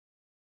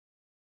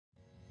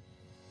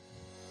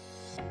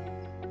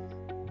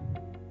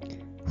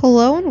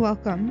Hello and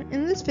welcome.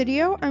 In this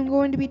video, I'm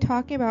going to be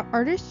talking about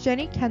artist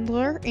Jenny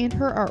Kendler and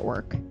her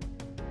artwork.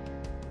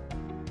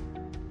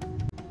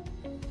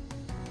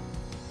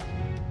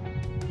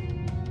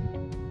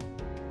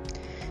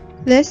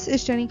 This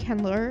is Jenny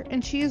Kendler,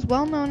 and she is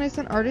well known as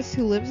an artist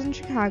who lives in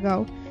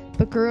Chicago,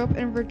 but grew up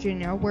in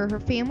Virginia, where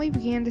her family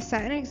began to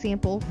set an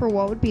example for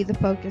what would be the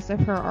focus of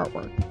her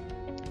artwork.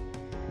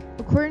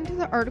 According to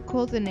the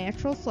article The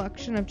Natural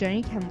Selection of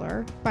Jenny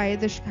Kendler by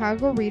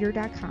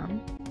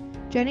thechicagoreader.com,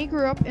 Jenny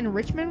grew up in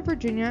Richmond,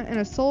 Virginia in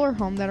a solar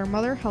home that her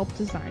mother helped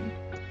design.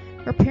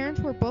 Her parents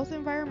were both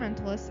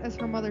environmentalists, as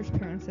her mother's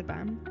parents had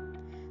been.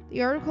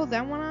 The article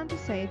then went on to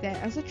say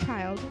that as a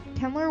child,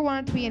 Kendler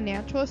wanted to be a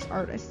naturalist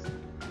artist.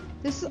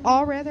 This is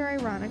all rather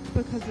ironic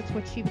because it's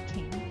what she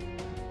became.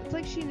 It's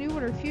like she knew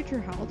what her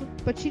future held,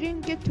 but she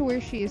didn't get to where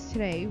she is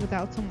today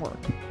without some work.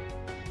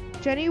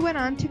 Jenny went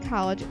on to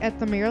college at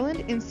the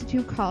Maryland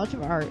Institute College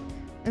of Art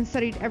and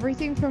studied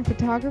everything from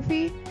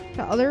photography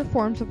to other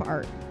forms of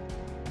art.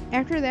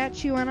 After that,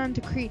 she went on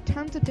to create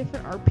tons of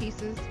different art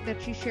pieces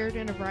that she shared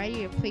in a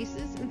variety of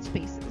places and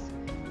spaces,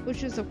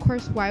 which is of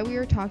course why we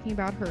are talking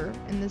about her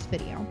in this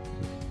video.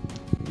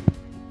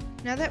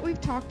 Now that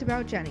we've talked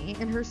about Jenny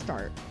and her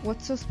start,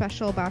 what's so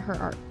special about her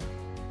art?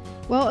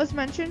 Well, as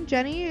mentioned,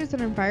 Jenny is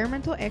an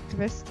environmental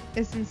activist,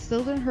 as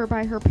instilled in her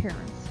by her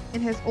parents,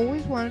 and has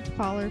always wanted to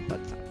follow her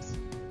footsteps.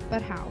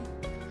 But how?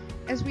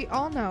 As we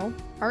all know,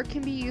 art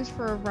can be used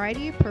for a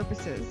variety of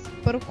purposes,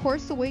 but of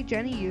course the way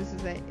Jenny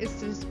uses it is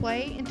to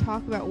display and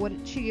talk about what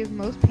she is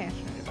most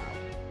passionate about,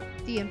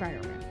 the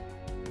environment.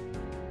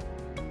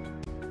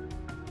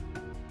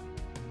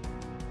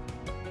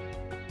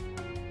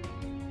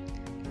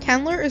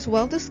 Kendler is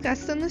well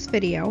discussed in this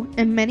video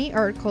and many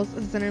articles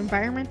as an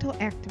environmental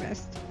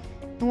activist,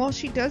 and while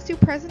she does do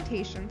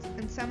presentations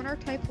and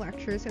seminar-type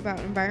lectures about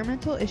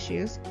environmental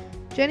issues,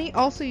 Jenny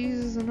also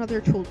uses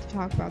another tool to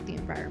talk about the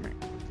environment: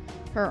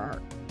 her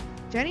art.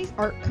 Jenny's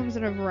art comes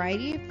in a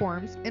variety of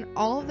forms, and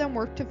all of them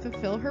work to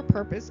fulfill her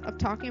purpose of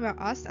talking about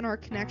us and our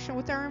connection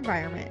with our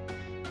environment,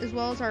 as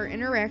well as our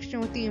interaction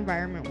with the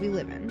environment we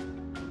live in.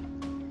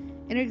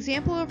 An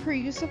example of her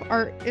use of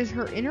art is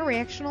her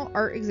interactional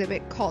art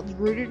exhibit called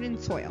Rooted in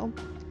Soil.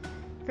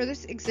 For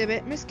this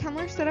exhibit, Miss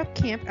Kendler set up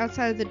camp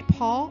outside of the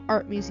DePaul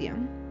Art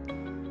Museum.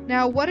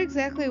 Now, what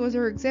exactly was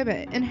her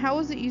exhibit, and how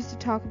was it used to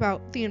talk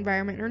about the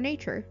environment or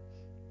nature?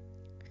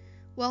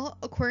 Well,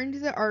 according to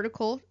the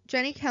article,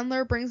 Jenny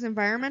Kendler brings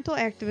environmental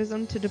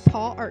activism to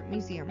DePaul Art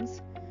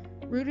Museum's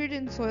Rooted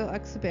in Soil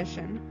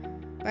exhibition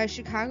by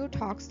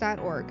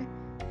chicagotalks.org.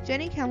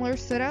 Jenny Kendler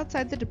stood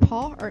outside the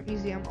DePaul Art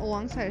Museum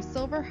alongside a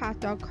silver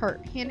hot dog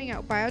cart, handing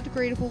out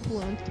biodegradable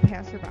balloons to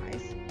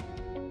passerbys.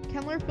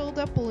 Kendler filled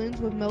up balloons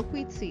with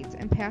milkweed seeds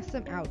and passed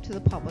them out to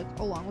the public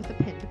along with a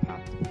pin to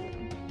pop the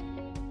balloon.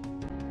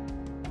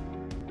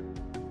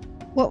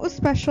 What was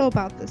special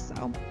about this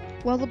though?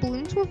 Well, the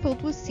balloons were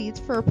filled with seeds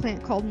for a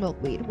plant called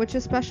milkweed, which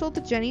is special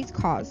to Jenny's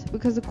cause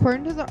because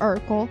according to the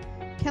article,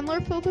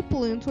 Kendler filled up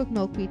balloons with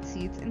milkweed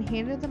seeds and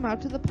handed them out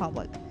to the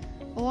public,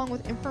 along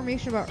with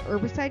information about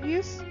herbicide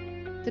use,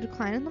 the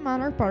decline in the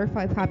monarch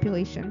butterfly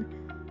population,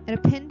 and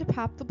a pin to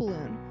pop the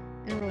balloon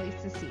and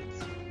release the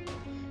seeds.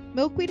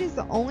 Milkweed is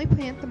the only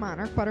plant the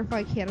monarch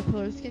butterfly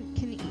caterpillars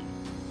can eat,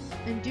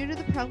 and due to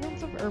the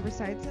prevalence of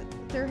herbicides,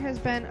 there has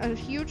been a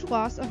huge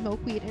loss of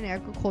milkweed in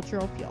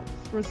agricultural fields,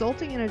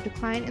 resulting in a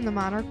decline in the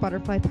monarch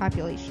butterfly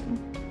population.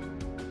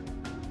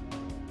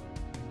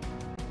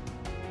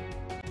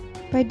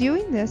 By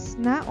doing this,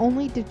 not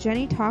only did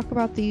Jenny talk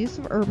about the use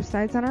of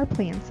herbicides on our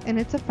plants and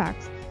its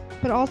effects,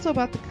 but also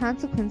about the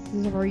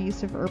consequences of our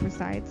use of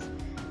herbicides,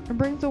 and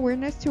brings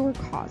awareness to her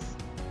cause.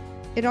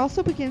 It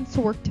also begins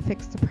to work to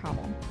fix the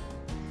problem.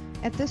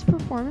 At this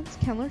performance,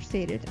 Kendler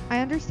stated, "I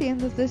understand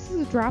that this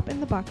is a drop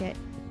in the bucket,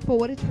 but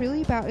what it's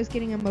really about is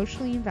getting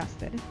emotionally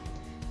invested.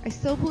 I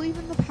still believe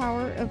in the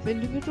power of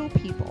individual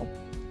people."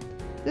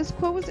 This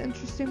quote was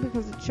interesting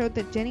because it showed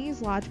that Jenny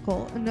is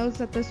logical and knows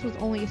that this was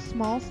only a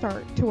small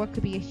start to what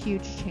could be a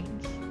huge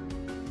change.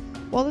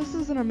 While this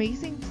is an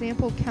amazing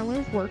example of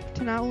Kendler's work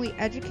to not only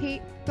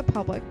educate the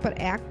public but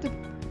act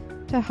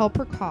to help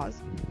her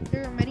cause,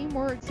 there are many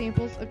more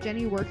examples of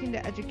Jenny working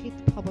to educate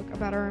the public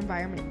about our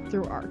environment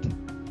through art.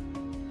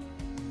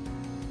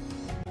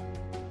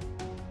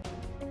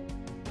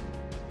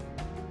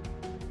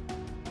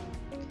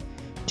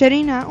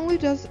 Jenny not only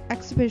does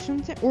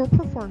exhibitions or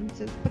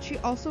performances, but she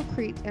also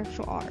creates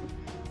actual art.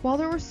 While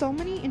there were so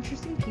many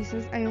interesting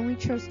pieces, I only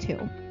chose two.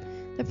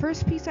 The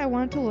first piece I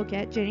wanted to look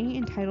at, Jenny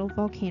entitled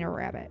Volcano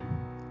Rabbit.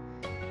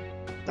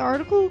 The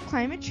article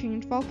Climate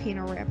Change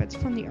Volcano Rabbits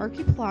from the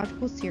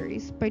Archaeological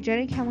Series by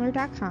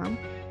JennyKendler.com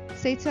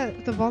states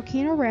that the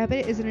volcano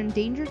rabbit is an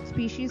endangered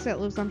species that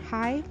lives on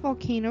high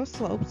volcano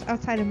slopes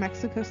outside of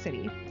Mexico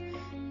City.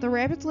 The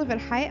rabbits live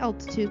at high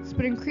altitudes,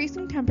 but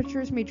increasing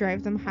temperatures may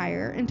drive them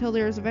higher until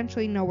there is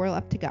eventually nowhere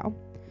left to go.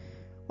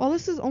 While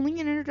this is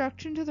only an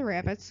introduction to the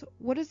rabbits,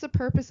 what is the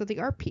purpose of the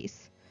art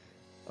piece?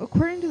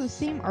 According to the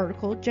same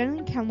article,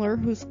 Jenny Kendler,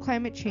 whose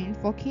Climate Change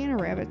Volcano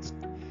Rabbits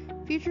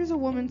features a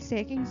woman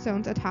stacking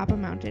stones atop a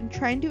mountain,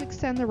 trying to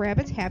extend the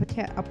rabbit's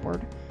habitat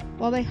upward,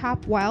 while they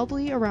hop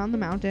wildly around the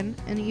mountain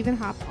and even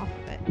hop off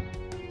of it.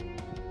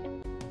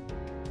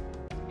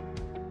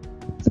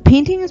 The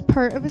painting is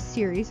part of a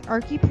series,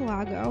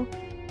 Archipelago,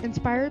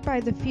 inspired by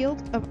the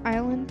field of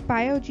island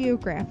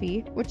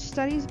biogeography, which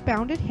studies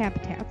bounded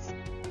habitats,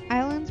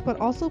 islands, but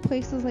also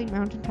places like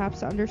mountaintops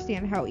to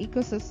understand how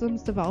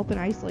ecosystems develop in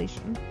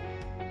isolation.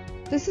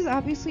 This is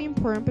obviously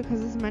important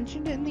because, as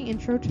mentioned in the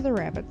intro to the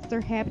rabbits,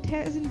 their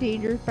habitat is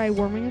endangered by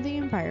warming of the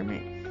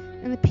environment,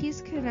 and the piece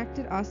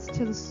connected us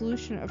to the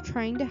solution of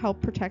trying to help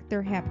protect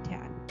their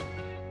habitat.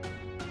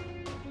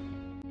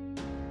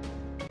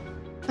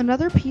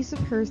 Another piece of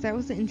hers that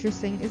was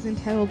interesting is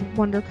entitled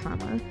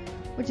Wonderkammer,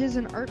 which is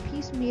an art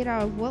piece made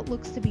out of what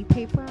looks to be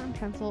paper and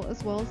pencil,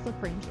 as well as the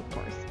frames, of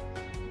course.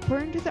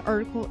 According to the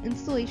article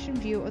Installation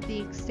View of the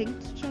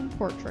Extinction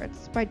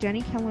Portraits by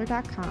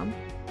JennyKendler.com,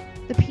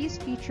 the piece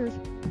features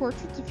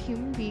portraits of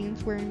human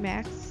beings wearing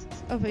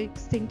masks of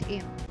extinct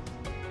animals.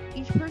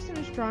 Each person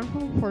is drawn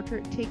from a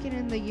portrait taken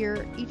in the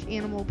year each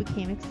animal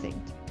became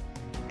extinct.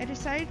 I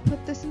decided to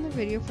put this in the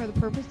video for the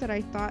purpose that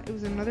I thought it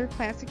was another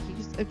classic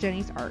use of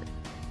Jenny's art.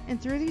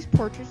 And through these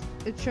portraits,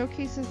 it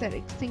showcases that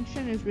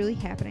extinction is really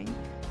happening,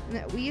 and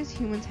that we as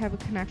humans have a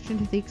connection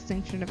to the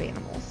extinction of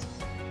animals.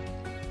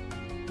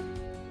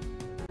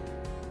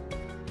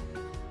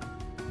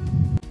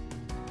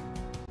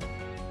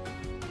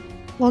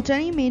 While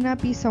Jenny may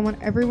not be someone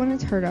everyone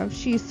has heard of,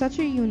 she is such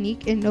a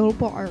unique and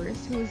notable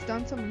artist who has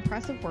done some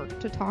impressive work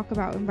to talk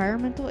about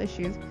environmental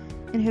issues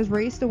and has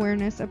raised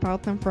awareness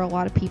about them for a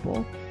lot of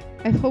people.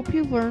 I hope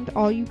you've learned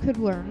all you could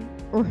learn,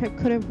 or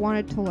could have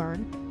wanted to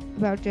learn,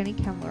 about Jenny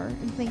Kendler,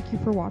 and thank you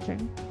for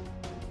watching.